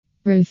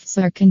Roofs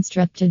are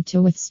constructed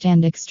to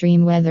withstand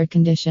extreme weather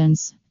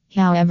conditions.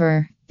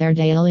 However, their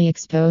daily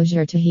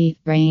exposure to heat,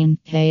 rain,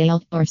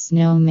 hail, or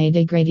snow may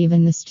degrade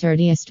even the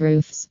sturdiest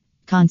roofs.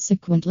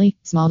 Consequently,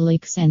 small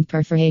leaks and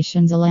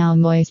perforations allow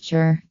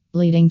moisture,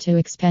 leading to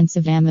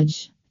expensive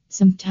damage.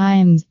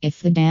 Sometimes,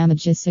 if the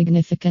damage is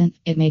significant,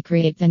 it may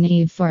create the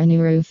need for a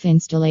new roof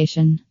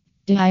installation.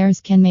 Designers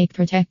can make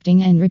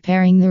protecting and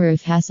repairing the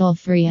roof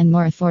hassle-free and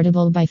more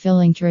affordable by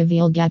filling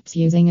trivial gaps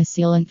using a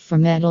sealant for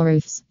metal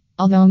roofs.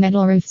 Although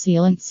metal roof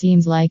sealant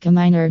seems like a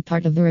minor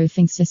part of the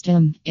roofing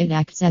system, it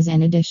acts as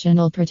an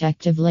additional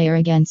protective layer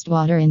against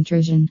water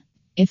intrusion.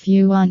 If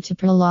you want to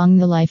prolong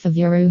the life of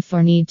your roof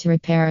or need to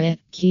repair it,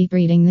 keep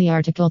reading the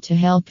article to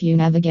help you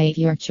navigate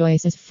your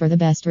choices for the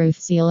best roof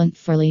sealant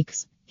for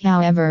leaks.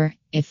 However,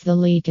 if the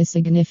leak is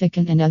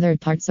significant and other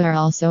parts are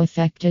also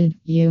affected,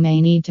 you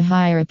may need to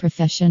hire a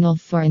professional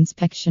for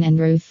inspection and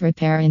roof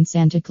repair in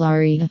Santa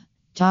Clarita.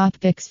 Top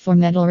picks for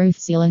metal roof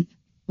sealant.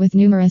 With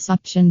numerous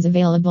options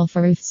available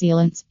for roof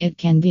sealants, it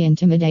can be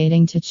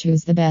intimidating to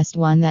choose the best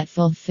one that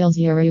fulfills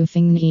your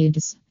roofing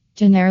needs.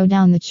 To narrow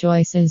down the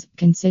choices,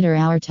 consider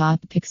our top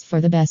picks for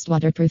the best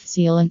waterproof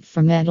sealant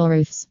for metal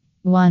roofs.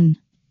 1.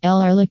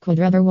 LR Liquid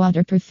Rubber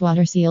Waterproof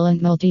Water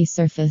Sealant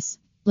Multi-Surface.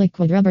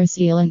 Liquid rubber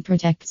sealant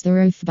protects the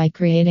roof by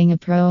creating a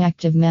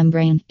proactive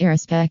membrane,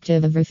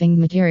 irrespective of roofing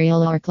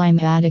material or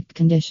climatic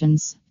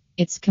conditions.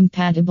 It's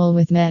compatible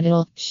with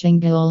metal,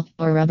 shingle,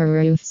 or rubber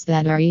roofs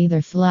that are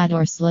either flat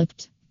or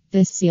slipped.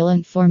 This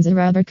sealant forms a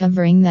rubber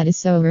covering that is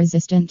so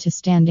resistant to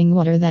standing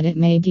water that it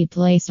may be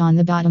placed on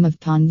the bottom of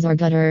ponds or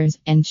gutters,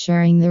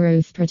 ensuring the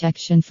roof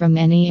protection from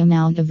any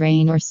amount of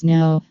rain or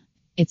snow.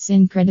 Its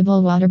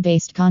incredible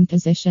water-based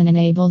composition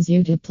enables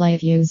you to apply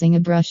it using a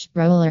brush,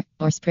 roller,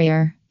 or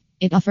sprayer.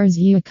 It offers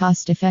you a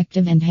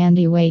cost-effective and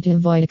handy way to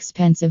avoid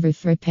expensive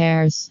roof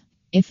repairs.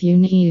 If you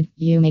need,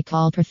 you may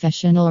call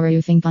professional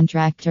roofing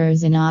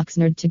contractors in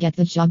Oxnard to get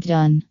the job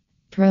done.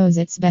 Pros: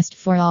 it's best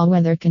for all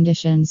weather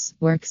conditions,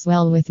 works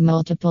well with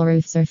multiple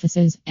roof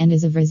surfaces, and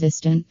is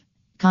resistant.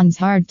 Cons: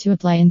 hard to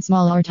apply in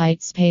small or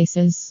tight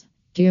spaces.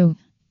 2.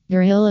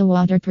 Gorilla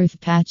Waterproof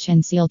Patch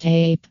and Seal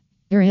Tape.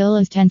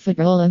 Gorilla's 10-foot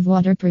roll of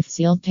waterproof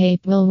seal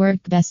tape will work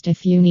best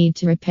if you need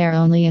to repair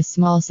only a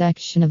small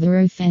section of the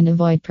roof and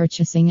avoid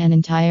purchasing an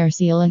entire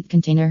sealant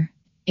container.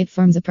 It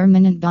forms a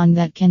permanent bond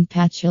that can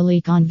patch a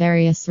leak on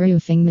various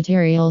roofing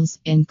materials,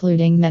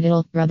 including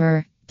metal,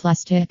 rubber,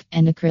 plastic,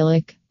 and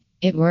acrylic.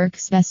 It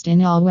works best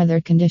in all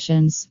weather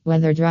conditions,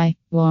 whether dry,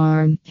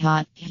 warm,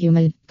 hot,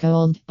 humid,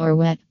 cold, or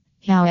wet.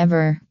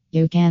 However,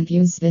 you can't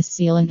use this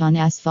sealant on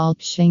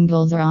asphalt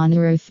shingles or on a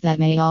roof that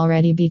may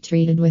already be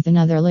treated with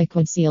another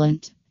liquid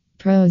sealant.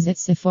 Pros: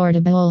 it's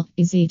affordable,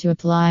 easy to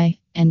apply,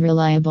 and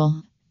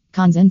reliable.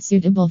 Cons: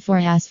 unsuitable for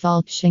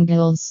asphalt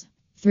shingles.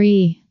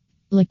 3.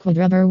 Liquid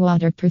rubber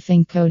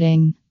waterproofing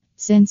coating.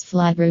 Since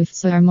flat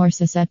roofs are more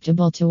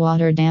susceptible to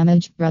water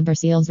damage, Rubber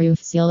Seal's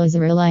Roof Seal is a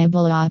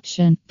reliable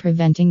option,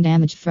 preventing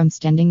damage from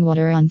standing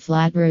water on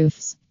flat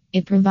roofs.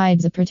 It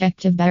provides a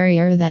protective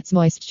barrier that's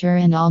moisture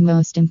and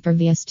almost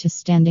impervious to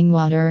standing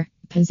water,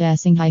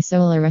 possessing high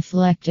solar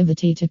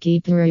reflectivity to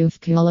keep the roof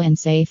cool and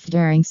safe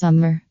during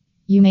summer.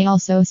 You may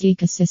also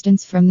seek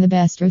assistance from the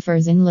best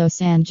roofers in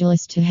Los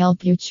Angeles to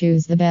help you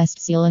choose the best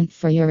sealant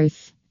for your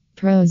roof.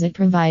 Pros: it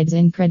provides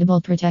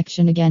incredible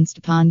protection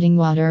against ponding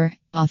water,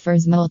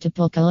 offers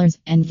multiple colors,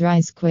 and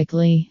dries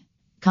quickly.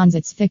 Cons: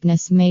 its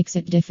thickness makes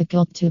it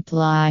difficult to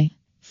apply.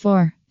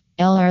 4.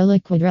 LR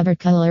Liquid Rubber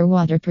Color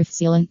Waterproof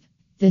Sealant.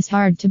 This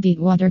hard-to-beat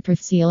waterproof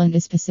sealant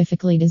is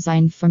specifically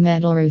designed for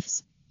metal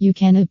roofs. You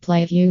can apply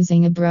it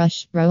using a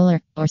brush,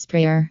 roller, or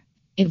sprayer.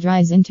 It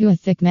dries into a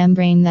thick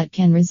membrane that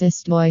can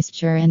resist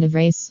moisture and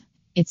abrades.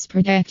 Its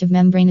protective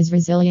membrane is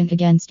resilient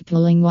against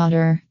pooling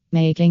water,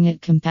 making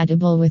it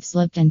compatible with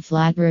slipped and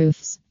flat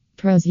roofs.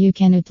 Pros: you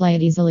can apply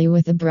it easily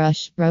with a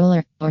brush,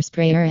 roller, or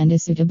sprayer and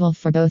is suitable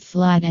for both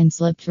flat and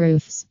slipped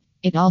roofs.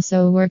 It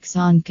also works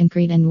on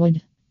concrete and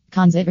wood.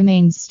 Cons: it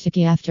remains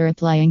sticky after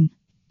applying.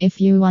 If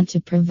you want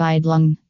to provide long,